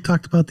sound,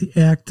 talked about the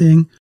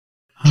acting.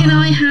 Can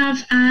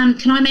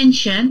I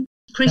mention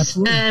Chris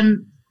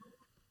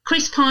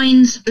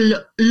Pine's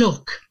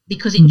look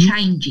because it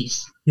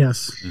changes?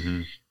 Yes.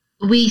 Mm-hmm.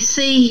 We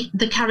see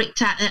the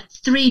character at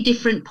 3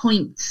 different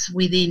points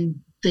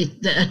within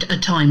a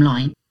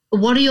timeline.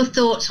 what are your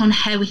thoughts on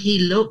how he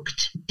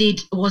looked?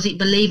 Was it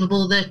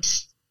believable that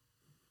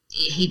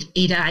he'd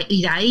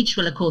aged?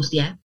 Well, of course,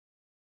 yeah.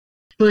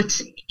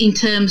 But in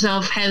terms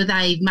of how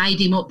they made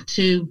him up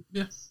to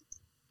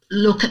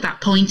look at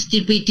that point,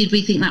 did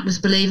we think that was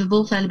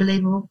believable, fairly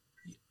believable?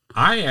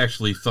 I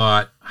actually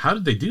thought, how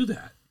did they do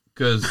that?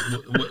 Because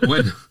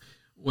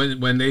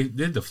when they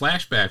did the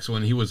flashbacks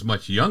when he was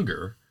much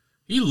younger,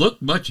 he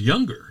looked much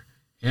younger,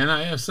 and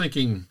I was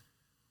thinking,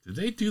 did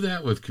they do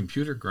that with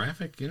computer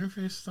graphic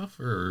interface stuff?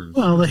 Or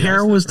well, the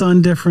hair was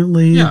done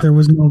differently. Yeah. There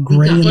was no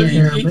gray in the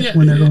hair.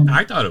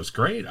 I thought it was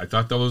great. I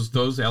thought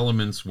those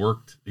elements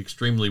worked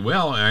extremely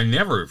well, and I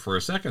never for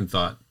a second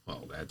thought,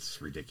 well,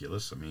 that's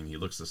ridiculous. I mean, he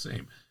looks the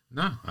same.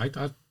 No, I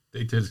thought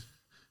they did.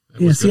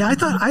 Yeah, see, I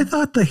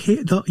thought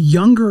the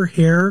younger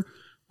hair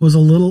was a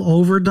little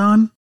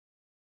overdone,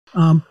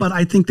 but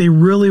I think they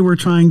really were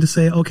trying to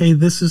say, okay,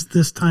 this is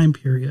this time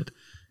period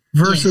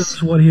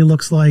versus what he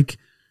looks like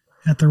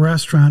at the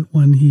restaurant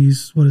when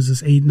he's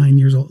 8-9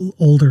 years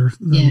older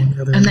than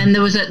the other. And then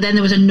there was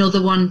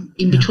another one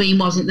in between,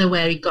 wasn't there,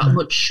 where he got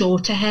much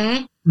shorter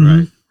hair?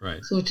 Right.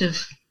 Sort of.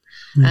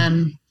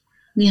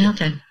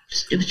 Okay.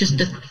 It was just.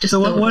 So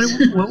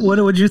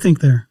what would you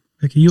think there,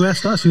 Vicky? You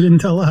asked us. You didn't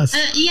tell us.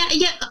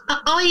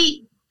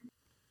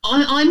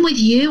 I'm with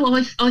you.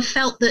 I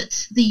felt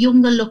that the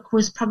younger look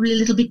was probably a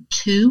little bit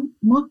too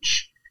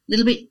much, a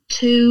little bit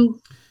too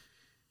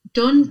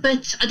done,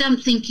 but I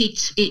don't think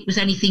it was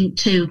anything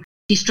too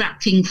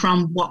distracting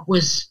from what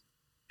was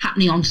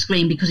happening on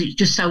screen because it was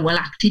just so well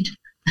acted.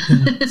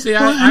 Yeah. See,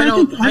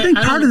 I think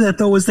part of that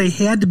though was they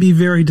had to be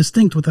very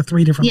distinct with the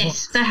three different.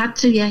 Yes, they had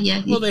to.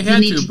 Yeah. Well, they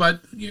had to,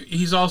 but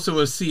he's also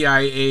a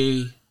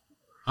CIA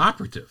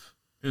operative,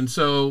 and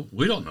so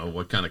we don't know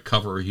what kind of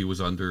cover he was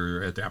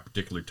under at that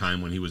particular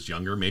time when he was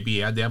younger. Maybe he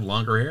had to have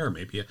longer hair.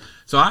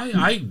 So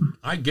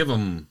I give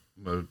him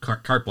a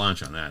carte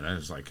blanche on that. I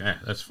was like,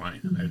 that's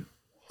fine.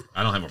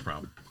 I don't have a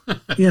problem.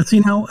 Yeah. See,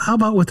 now how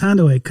about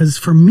Watanabe? Because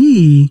for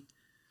me,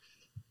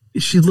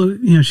 she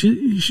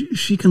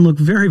can look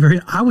very, very.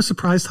 I was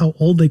surprised how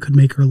old they could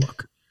make her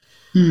look.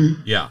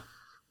 Yeah.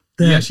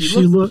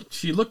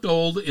 She looked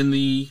old in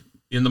the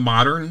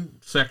modern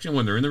section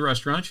when they're in the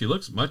restaurant. She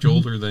looks much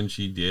older than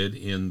she did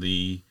in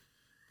the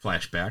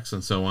flashbacks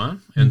and so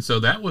on. And so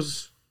that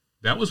was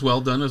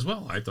well done as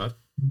well. I thought,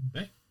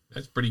 hey,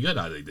 that's pretty good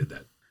how they did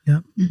that.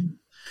 Yep.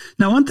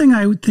 Now, one thing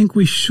I would think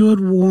we should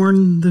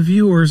warn the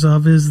viewers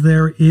of is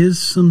there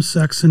is some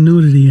sex and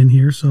nudity in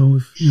here. So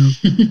if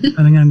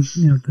depending on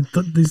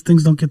these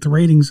things don't get the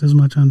ratings as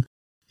much on,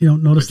 you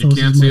don't notice those.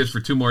 You can't see it for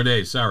 2 more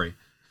days. Sorry.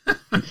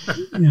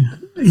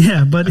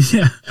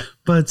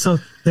 But so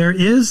there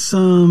is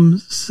some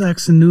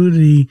sex and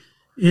nudity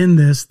in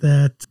this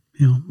that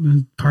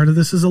part of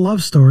this is a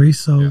love story.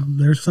 So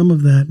there's some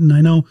of that, and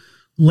I know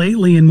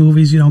lately in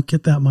movies you don't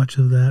get that much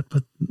of that,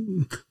 but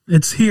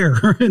it's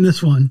here in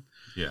this one.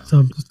 Yeah.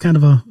 So just kind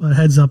of a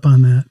heads up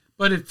on that.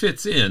 But it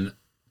fits in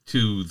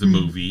to the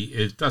movie.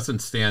 It doesn't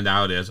stand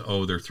out as,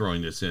 they're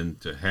throwing this in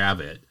to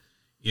have it.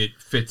 It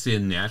fits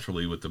in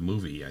naturally with the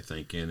movie, I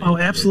think. And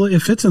absolutely.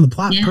 It fits in the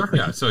plot perfectly.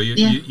 Yeah, so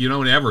you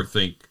don't ever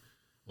think,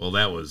 well,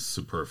 that was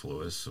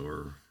superfluous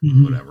or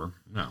whatever.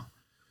 No.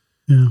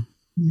 Yeah.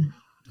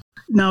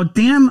 Now,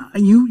 Dan,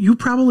 you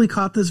probably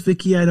caught this,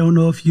 Vicky. I don't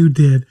know if you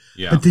did.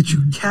 Yeah. But did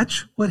you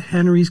catch what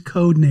Henry's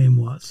code name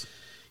was?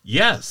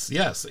 Yes.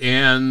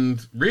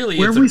 And really,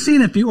 where have we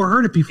seen it or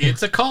heard it before?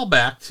 It's a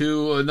callback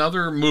to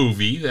another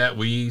movie that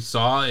we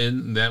saw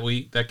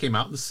that came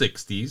out in the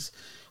 60s.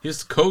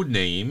 His code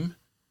name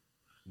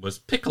was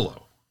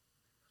Piccolo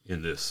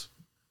in this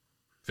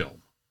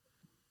film.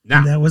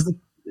 Now, that was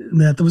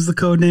the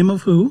code name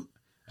of who?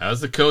 That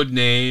was the code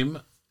name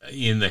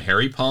in the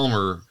Harry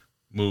Palmer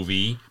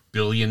movie $1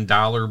 Billion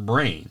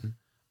Brain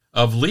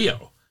of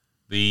Leo,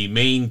 the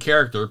main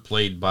character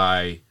played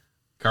by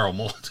Carl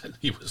Malden.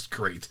 He was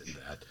great in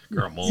that.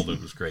 Carl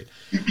Malden was great.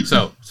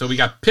 So we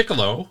got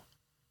Piccolo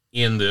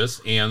in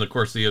this, and of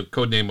course the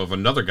code name of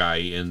another guy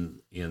in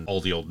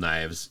All the Old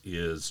Knives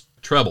is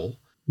Treble.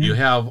 You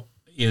have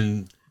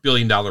in $1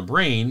 Billion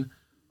Brain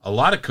a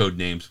lot of code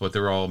names, but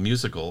they're all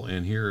musical,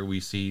 and here we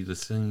see the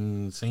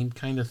same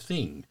kind of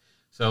thing.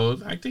 So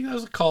I think that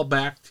was a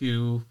callback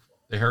to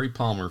the Harry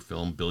Palmer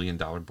film $1 Billion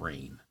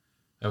Brain.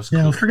 That was cool.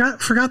 Yeah, I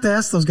forgot to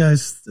ask those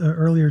guys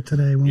earlier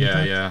today. When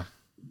Yeah,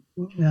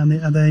 on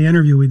the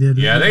interview we did.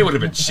 Yeah, they would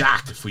have been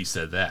shocked if we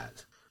said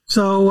that.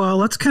 So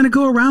let's kind of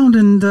go around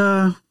and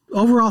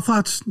overall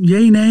thoughts,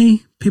 yay,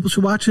 nay. People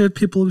should watch it.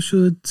 People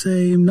should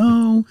say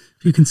no.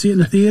 If you can see it in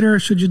the theater,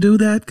 should you do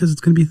that? Because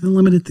it's going to be a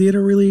limited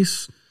theater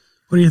release.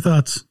 What are your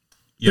thoughts?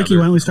 Vicky,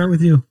 why don't we start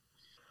with you?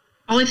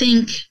 I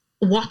think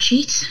watch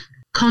it.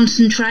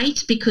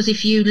 Concentrate, because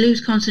if you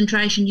lose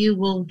concentration, you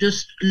will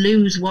just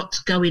lose what's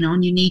going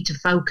on. You need to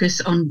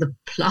focus on the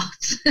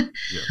plot.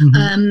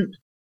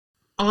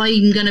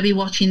 I'm going to be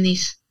watching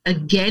this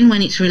again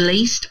when it's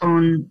released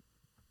on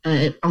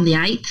on the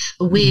 8th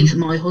with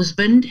my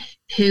husband,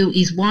 who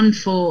is one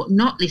for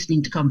not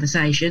listening to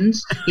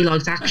conversations. He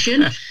likes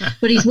action,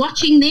 but he's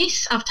watching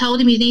this. I've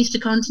told him he needs to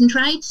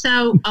concentrate,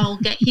 so I'll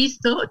get his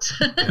thoughts.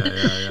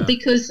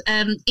 Because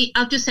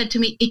I've just said to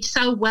me, it's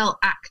so well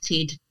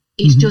acted.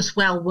 It's just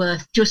well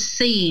worth just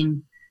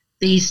seeing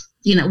these,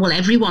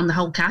 everyone, the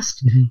whole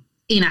cast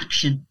in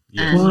action.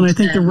 Yeah. And I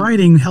think the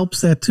writing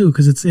helps that too,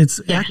 because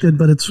it's acted,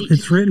 but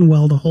it's written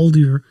well to hold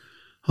you.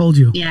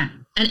 Yeah,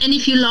 and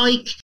if you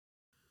like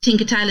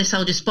Tinker Tailor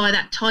Soldier Spy,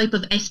 that type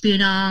of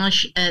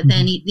espionage,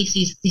 then this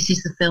is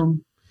the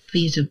film for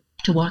you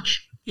to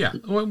watch. Yeah,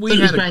 when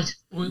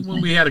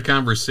we had a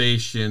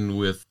conversation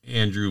with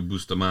Andrew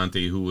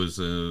Bustamante, who was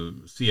a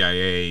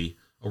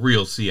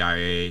real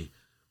CIA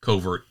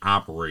covert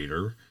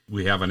operator.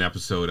 We have an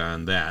episode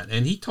on that,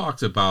 and he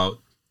talks about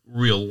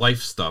real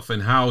life stuff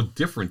and how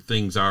different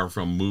things are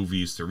from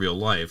movies to real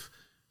life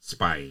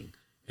spying.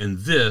 And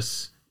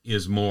this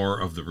is more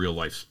of the real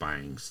life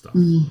spying stuff.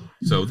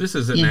 So this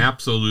is an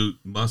absolute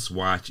must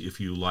watch if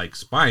you like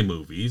spy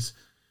movies.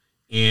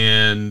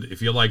 And if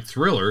you like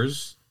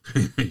thrillers,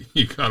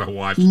 you gotta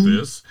watch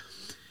this.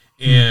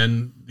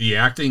 And the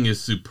acting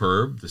is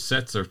superb. The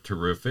sets are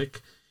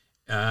terrific.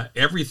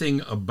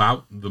 Everything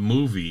about the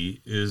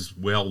movie is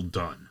well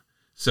done.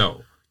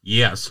 So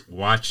yes,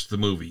 watch the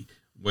movie.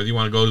 Whether you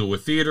want to go to a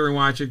theater and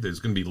watch it, there's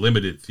going to be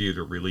limited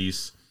theater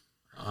release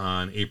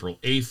on April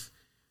 8th,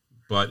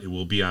 but it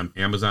will be on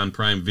Amazon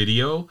Prime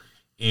Video,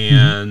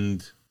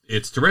 and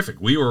it's terrific.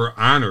 We were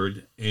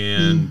honored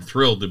and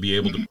thrilled to be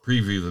able to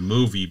preview the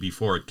movie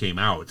before it came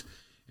out,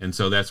 and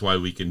so that's why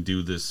we can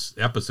do this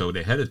episode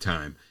ahead of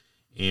time,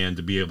 and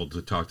to be able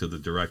to talk to the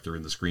director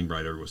and the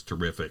screenwriter was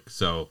terrific.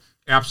 So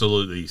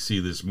absolutely see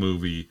this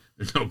movie.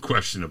 There's no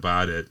question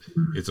about it.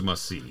 It's a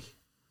must-see.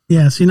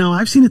 Yes,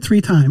 I've seen it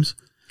 3 times.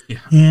 Yeah.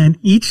 And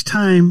each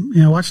time,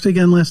 I watched it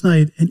again last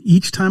night, and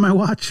each time I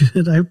watched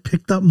it, I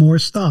picked up more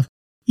stuff.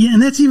 Yeah,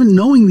 and that's even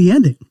knowing the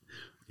ending.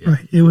 Yeah.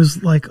 Right. It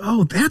was like,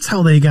 oh, that's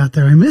how they got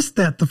there. I missed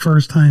that the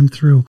first time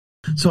through.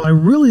 So I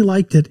really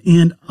liked it.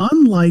 And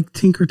unlike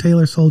Tinker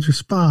Tailor Soldier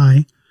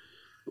Spy,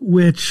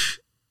 which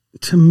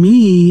to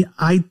me,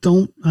 I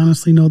don't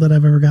honestly know that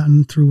I've ever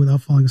gotten through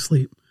without falling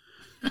asleep.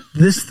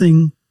 This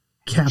thing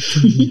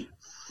captured me.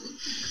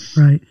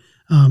 Right.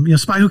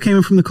 Spy Who Came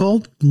In From the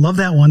Cold, love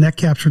that one. That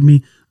captured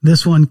me.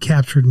 This one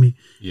captured me.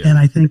 Yeah. And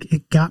I think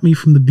it got me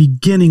from the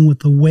beginning with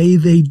the way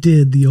they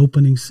did the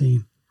opening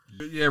scene.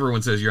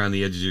 Everyone says you're on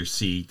the edge of your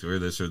seat or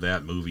this or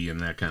that movie and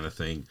that kind of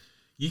thing.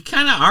 You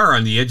kind of are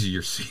on the edge of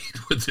your seat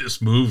with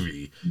this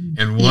movie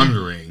and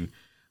wondering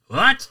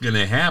what's going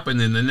to happen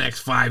in the next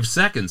 5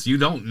 seconds. You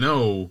don't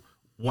know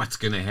what's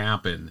going to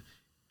happen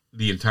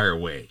the entire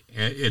way.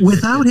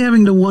 Without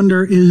having to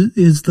wonder,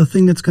 is the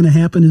thing that's going to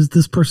happen, is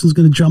this person's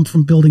going to jump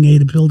from building A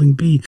to building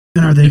B,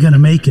 and are they going to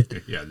make it?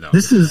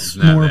 This is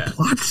more a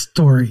plot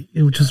story,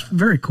 which is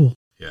very cool.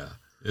 Yeah.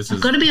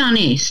 I've got to be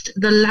honest,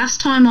 the last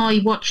time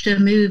I watched a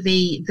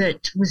movie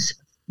that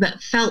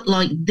felt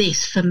like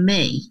this for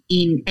me,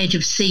 in edge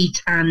of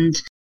seat and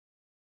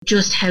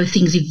just how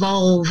things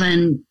evolve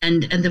and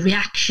the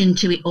reaction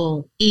to it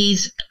all,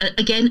 is,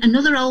 again,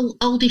 another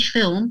oldish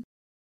film,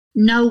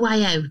 No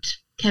Way Out.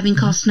 Kevin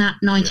Costner,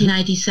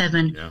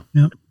 1987.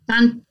 Yeah.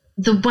 And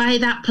the way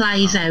that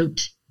plays out,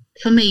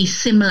 for me,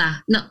 similar.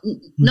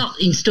 Not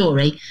in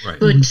story,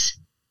 but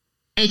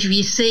edge of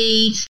your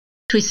seat,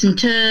 twists and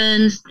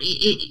turns.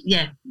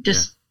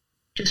 Just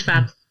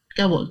fab.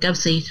 Go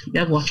see it.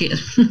 Go watch it.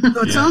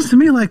 So it sounds to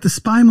me like the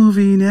Spy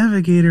Movie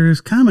Navigator's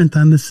comment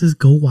on this is,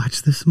 go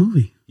watch this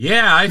movie.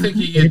 Yeah, I think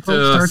you get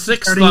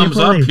 6 thumbs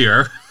up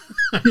here.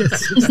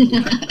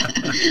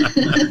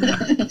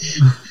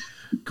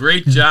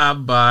 Great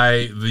job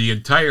by the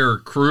entire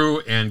crew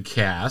and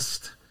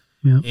cast,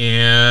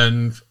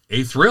 and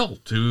a thrill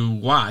to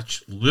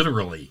watch,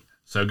 literally.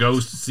 So go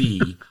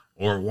see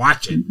or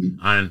watch it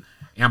on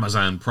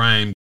Amazon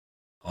Prime.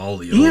 All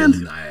the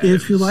old knives.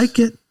 If you like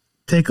it,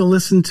 take a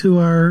listen to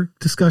our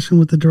discussion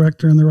with the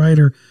director and the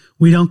writer.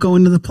 We don't go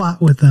into the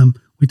plot with them.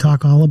 We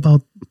talk all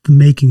about the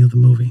making of the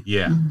movie.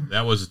 Yeah,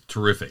 that was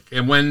terrific.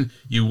 And when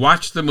you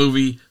watch the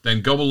movie,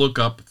 then go look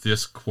up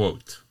this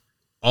quote.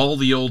 All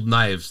the old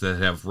knives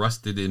that have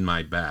rusted in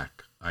my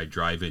back, I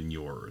drive in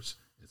yours.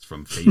 It's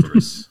from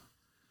Phaedrus.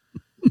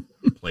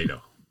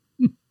 Plato.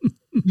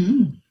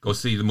 Go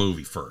see the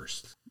movie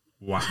first.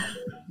 Wow.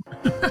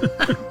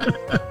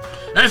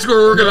 That's where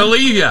we're going to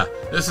leave you.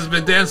 This has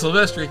been Dan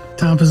Silvestri.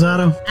 Tom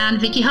Pizzato. And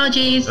Vicky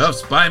Hodges. Of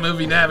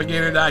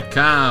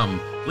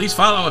SpyMovieNavigator.com. Please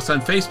follow us on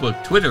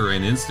Facebook, Twitter,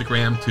 and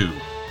Instagram, too.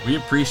 We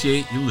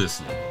appreciate you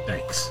listening.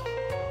 Thanks.